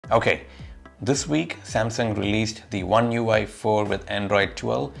Okay, this week Samsung released the One UI 4 with Android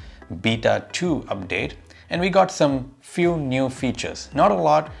 12 Beta 2 update, and we got some few new features. Not a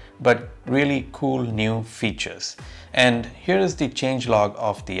lot, but really cool new features. And here is the changelog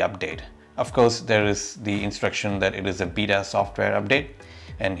of the update. Of course, there is the instruction that it is a beta software update,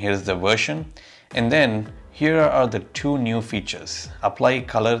 and here's the version. And then here are the two new features: apply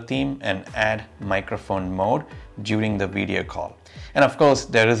color theme and add microphone mode during the video call. And of course,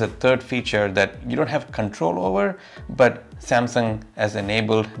 there is a third feature that you don't have control over, but Samsung has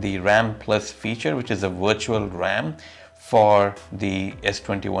enabled the RAM Plus feature, which is a virtual RAM for the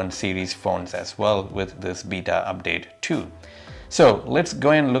S21 series phones as well with this beta update too. So let's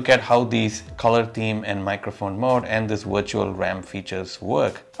go and look at how these color theme and microphone mode and this virtual RAM features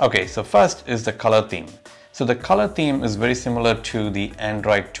work. Okay, so first is the color theme. So the color theme is very similar to the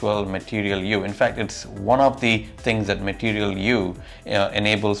Android 12 Material U. In fact, it's one of the things that Material U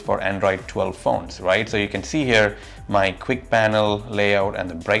enables for Android 12 phones, right? So you can see here my quick panel layout and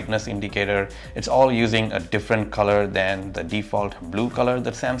the brightness indicator. It's all using a different color than the default blue color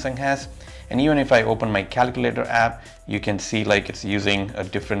that Samsung has. And even if I open my calculator app, you can see like it's using a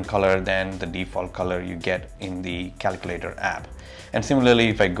different color than the default color you get in the calculator app. And similarly,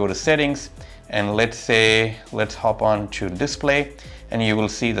 if I go to settings, and let's hop on to display, and you will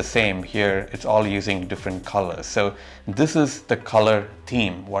see the same here. It's all using different colors. So this is the color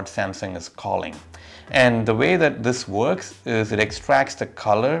theme, what Samsung is calling. And the way that this works is it extracts the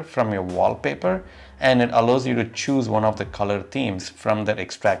color from your wallpaper, and it allows you to choose one of the color themes from that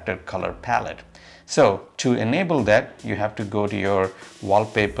extracted color palette. So to enable that, you have to go to your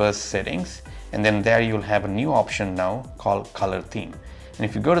wallpaper settings, and then there you'll have a new option now called color theme. And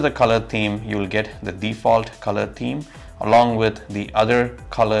if you go to the color theme, you'll get the default color theme along with the other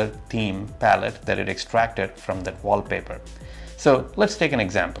color theme palette that it extracted from that wallpaper. So let's take an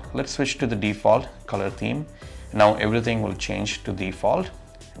example. Let's switch to the default color theme. Now everything will change to default,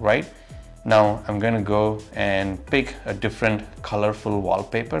 right? Now I'm going to go and pick a different colorful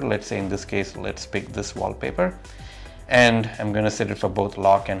wallpaper. Let's say in this case, let's pick this wallpaper. And I'm going to set it for both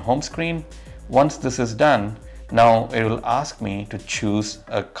lock and home screen. Once this is done, now it will ask me to choose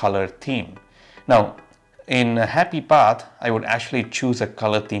a color theme. Now in Happy Path, I would actually choose a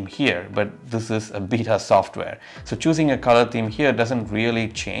color theme here, but this is a beta software. So choosing a color theme here doesn't really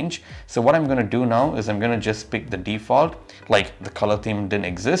change. So what I'm going to do now is I'm going to just pick the default, like the color theme didn't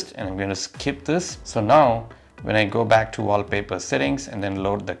exist, and I'm going to skip this. So now when I go back to wallpaper settings and then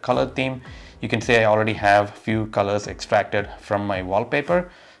load the color theme, you can see I already have few colors extracted from my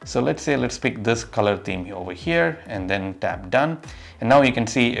wallpaper. So let's pick this color theme over here and then tap done. And now you can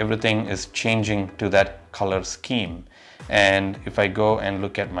see everything is changing to that color scheme. And if I go and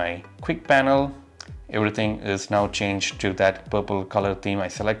look at my quick panel, everything is now changed to that purple color theme I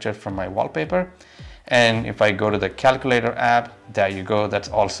selected from my wallpaper. And if I go to the calculator app, there you go, that's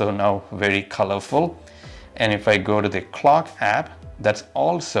also now very colorful. And if I go to the clock app, that's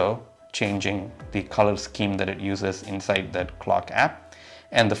also changing the color scheme that it uses inside that clock app.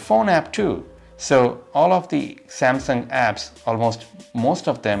 And the phone app too. So all of the Samsung apps, almost most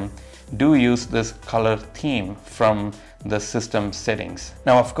of them do use this color theme from the system settings.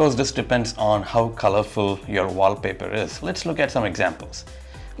 Now, of course, this depends on how colorful your wallpaper is. Let's look at some examples.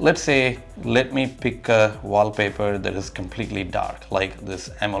 Let's say, let me pick a wallpaper that is completely dark, like this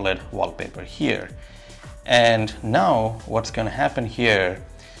AMOLED wallpaper here. And now what's going to happen here,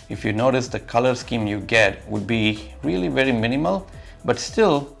 if you notice, the color scheme you get would be really very minimal, but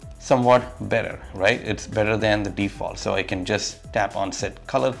still somewhat better, right? It's better than the default. So I can just tap on set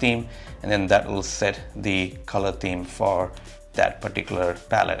color theme, and then that will set the color theme for that particular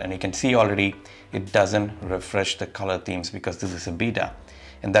palette. And you can see already it doesn't refresh the color themes because this is a beta.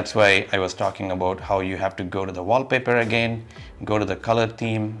 And that's why I was talking about how you have to go to the wallpaper again, go to the color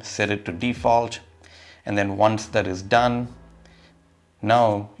theme, set it to default. And then once that is done,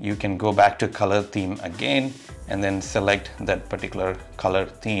 now you can go back to color theme again and then select that particular color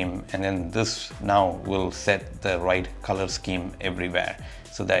theme, and then this now will set the right color scheme everywhere.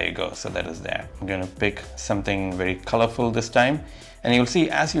 So there you go, so that is there. I'm going to pick something very colorful this time, and you'll see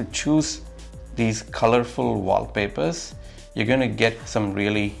as you choose these colorful wallpapers, you're going to get some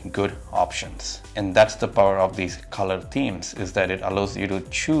really good options. And that's the power of these color themes, is that it allows you to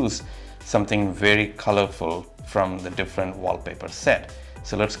choose something very colorful from the different wallpaper set.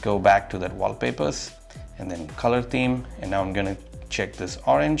 So let's go back to that wallpapers and then color theme, and now I'm going to check this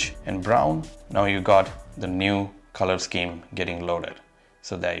orange and brown. Now you got the new color scheme getting loaded.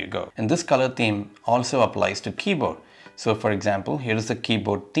 So there you go. And this color theme also applies to keyboard. So for example, here is the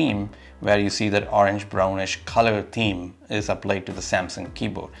keyboard theme where you see that orange brownish color theme is applied to the Samsung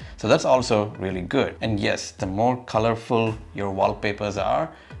keyboard. So that's also really good. And yes, the more colorful your wallpapers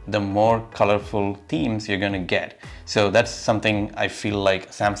are, the more colorful themes you're going to get. So that's something I feel like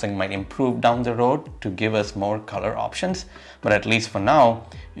Samsung might improve down the road to give us more color options. But at least for now,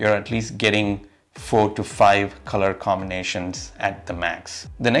 you're at least getting 4 to 5 color combinations at the max.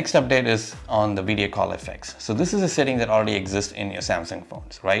 The next update is on the video call effects. So this is a setting that already exists in your Samsung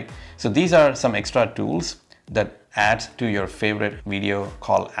phones, right? So these are some extra tools that add to your favorite video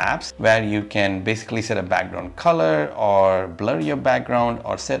call apps, where you can basically set a background color or blur your background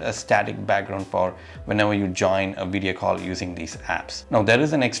or set a static background for whenever you join a video call using these apps. Now there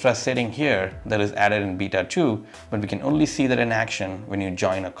is an extra setting here that is added in beta 2, but we can only see that in action when you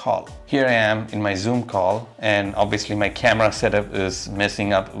join a call. Here I am in my Zoom call, and obviously my camera setup is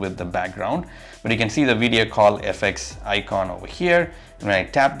messing up with the background, but you can see the video call FX icon over here. And when I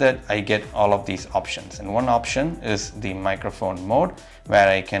tap that, I get all of these options. And one option is the microphone mode, where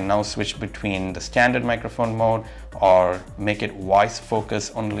I can now switch between the standard microphone mode or make it voice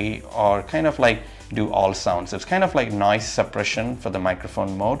focus only, or kind of like do all sounds. It's kind of like noise suppression for the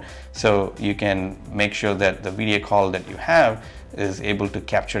microphone mode. So you can make sure that the video call that you have is able to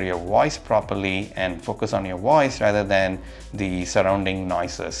capture your voice properly and focus on your voice rather than the surrounding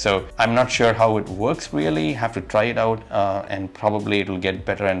noises. So I'm not sure how it works really, have to try it out, and probably it will get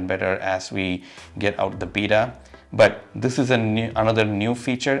better and better as we get out the beta. But this is another new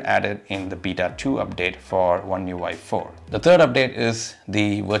feature added in the beta 2 update for One UI 4. The third update is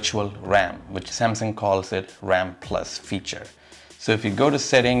the virtual RAM, which Samsung calls it RAM Plus feature. So if you go to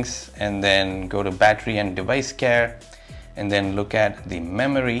settings and then go to battery and device care, and then look at the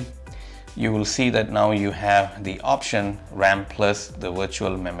memory, you will see that now you have the option RAM Plus, the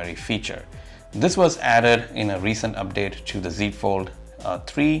virtual memory feature. This was added in a recent update to the Z Fold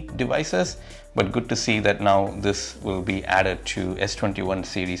 3 devices, but good to see that now this will be added to S21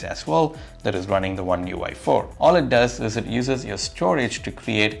 series as well, that is running the One UI 4. All it does is it uses your storage to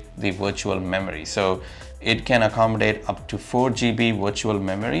create the virtual memory. So it can accommodate up to 4 GB virtual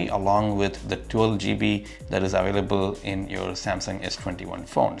memory along with the 12 GB that is available in your Samsung S21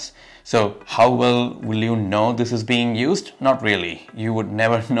 phones. So how well will you know this is being used? Not really. You would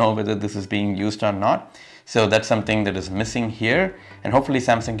never know whether this is being used or not. So that's something that is missing here, and hopefully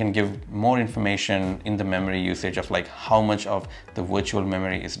Samsung can give more information in the memory usage of like how much of the virtual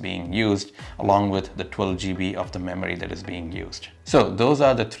memory is being used along with the 12 GB of the memory that is being used. So those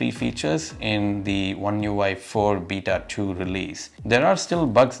are the 3 features in the One UI 4 beta 2 release. There are still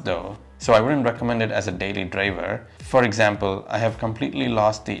bugs though, so I wouldn't recommend it as a daily driver. For example, I have completely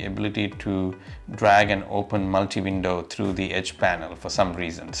lost the ability to drag and open multi-window through the Edge panel for some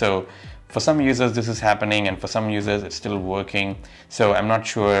reason. So for some users this is happening, and for some users it's still working. So I'm not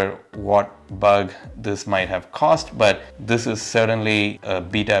sure what bug this might have caused, but this is certainly a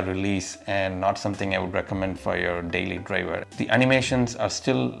beta release and not something I would recommend for your daily driver. The animations are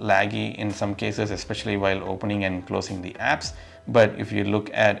still laggy in some cases, especially while opening and closing the apps. But if you look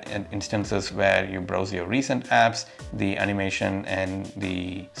at instances where you browse your recent apps, the animation and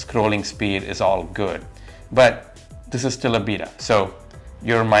the scrolling speed is all good. But this is still a beta, so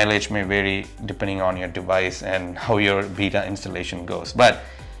your mileage may vary depending on your device and how your beta installation goes. But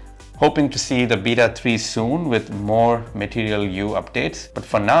hoping to see the beta 3 soon with more Material You updates. But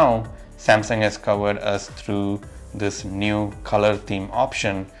for now, Samsung has covered us through this new color theme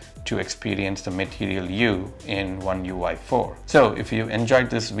option to experience the Material You in One UI 4. So if you enjoyed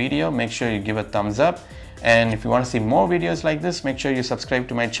this video, make sure you give a thumbs up. And if you want to see more videos like this, make sure you subscribe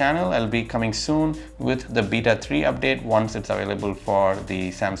to my channel. I'll be coming soon with the beta 3 update once it's available for the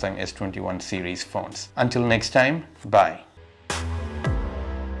Samsung S21 series phones. Until next time, bye.